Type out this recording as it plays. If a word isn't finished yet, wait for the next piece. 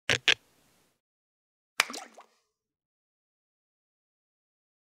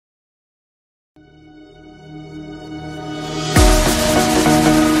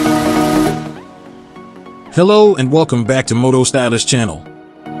Hello and welcome back to Moto Stylish channel.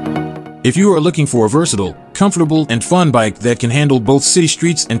 If you are looking for a versatile, comfortable and fun bike that can handle both city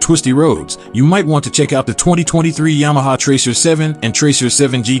streets and twisty roads, you might want to check out the 2023 Yamaha Tracer 7 and Tracer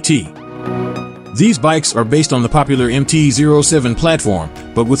 7 GT. These bikes are based on the popular MT-07 platform,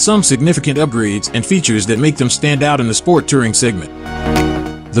 but with some significant upgrades and features that make them stand out in the sport touring segment.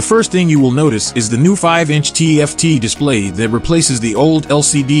 The first thing you will notice is the new 5-inch TFT display that replaces the old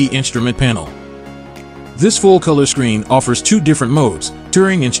LCD instrument panel. This full-color screen offers two different modes,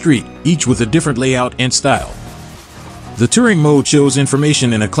 Touring and Street, each with a different layout and style. The Touring mode shows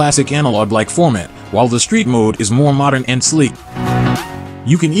information in a classic analog-like format, while the Street mode is more modern and sleek.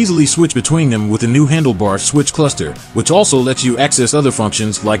 You can easily switch between them with the new handlebar switch cluster, which also lets you access other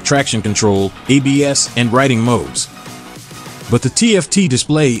functions like traction control, ABS, and riding modes. But the TFT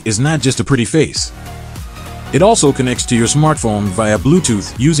display is not just a pretty face. It also connects to your smartphone via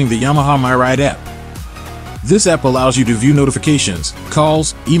Bluetooth using the Yamaha MyRide app. This app allows you to view notifications,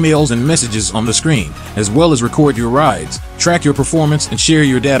 calls, emails, and messages on the screen, as well as record your rides, track your performance, and share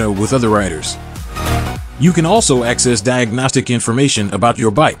your data with other riders. You can also access diagnostic information about your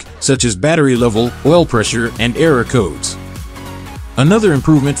bike, such as battery level, oil pressure, and error codes. Another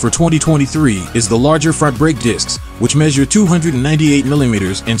improvement for 2023 is the larger front brake discs, which measure 298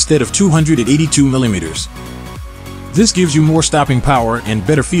 mm instead of 282 mm. This gives you more stopping power and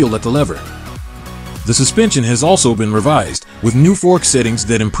better feel at the lever. The suspension has also been revised, with new fork settings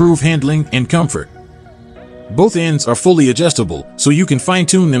that improve handling and comfort. Both ends are fully adjustable, so you can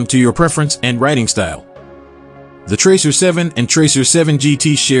fine-tune them to your preference and riding style. The Tracer 7 and Tracer 7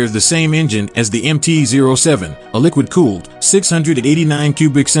 GT share the same engine as the MT-07, a liquid-cooled, 689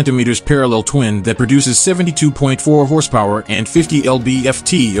 cubic centimeters parallel twin that produces 72.4 horsepower and 50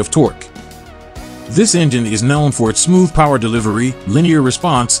 lb-ft of torque. This engine is known for its smooth power delivery, linear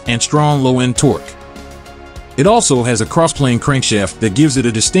response, and strong low-end torque. It also has a crossplane crankshaft that gives it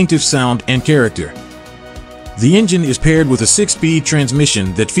a distinctive sound and character. The engine is paired with a 6-speed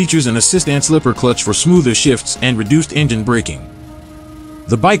transmission that features an assist and slipper clutch for smoother shifts and reduced engine braking.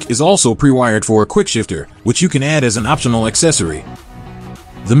 The bike is also pre-wired for a quickshifter, which you can add as an optional accessory.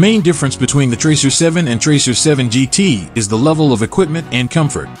 The main difference between the Tracer 7 and Tracer 7 GT is the level of equipment and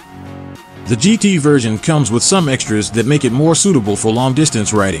comfort. The GT version comes with some extras that make it more suitable for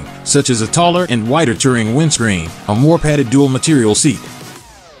long-distance riding, such as a taller and wider touring windscreen, a more padded dual-material seat,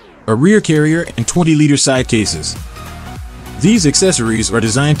 a rear carrier, and 20-liter side cases. These accessories are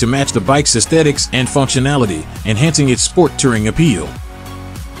designed to match the bike's aesthetics and functionality, enhancing its sport touring appeal.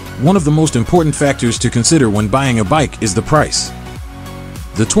 One of the most important factors to consider when buying a bike is the price.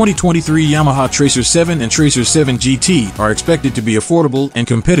 The 2023 Yamaha Tracer 7 and Tracer 7 GT are expected to be affordable and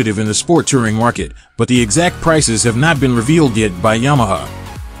competitive in the sport touring market, but the exact prices have not been revealed yet by Yamaha.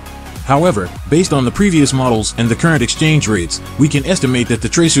 However, based on the previous models and the current exchange rates, we can estimate that the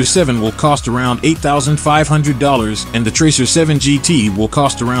Tracer 7 will cost around $8,500 and the Tracer 7 GT will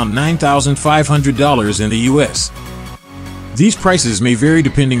cost around $9,500 in the US. These prices may vary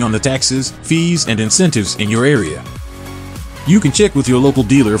depending on the taxes, fees, and incentives in your area. You can check with your local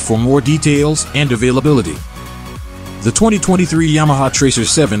dealer for more details and availability. The 2023 Yamaha Tracer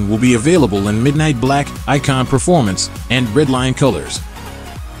 7 will be available in Midnight Black, Icon Performance, and Redline colors.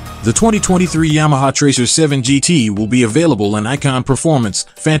 The 2023 Yamaha Tracer 7 GT will be available in Icon Performance,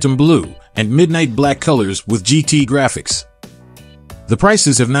 Phantom Blue, and Midnight Black colors with GT graphics. The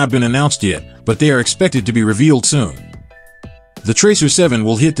prices have not been announced yet, but they are expected to be revealed soon. The Tracer 7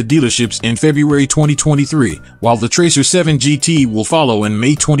 will hit the dealerships in February 2023, while the Tracer 7 GT will follow in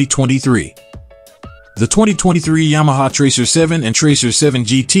May 2023. The 2023 Yamaha Tracer 7 and Tracer 7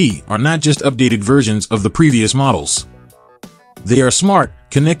 GT are not just updated versions of the previous models. They are smart,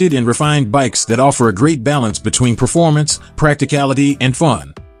 connected, and refined bikes that offer a great balance between performance, practicality, and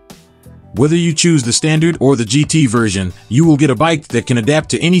fun. Whether you choose the standard or the GT version, you will get a bike that can adapt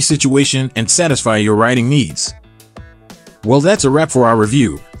to any situation and satisfy your riding needs. Well, that's a wrap for our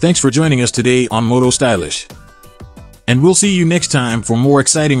review. Thanks for joining us today on Moto Stylish. And we'll see you next time for more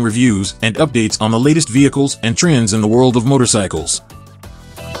exciting reviews and updates on the latest vehicles and trends in the world of motorcycles.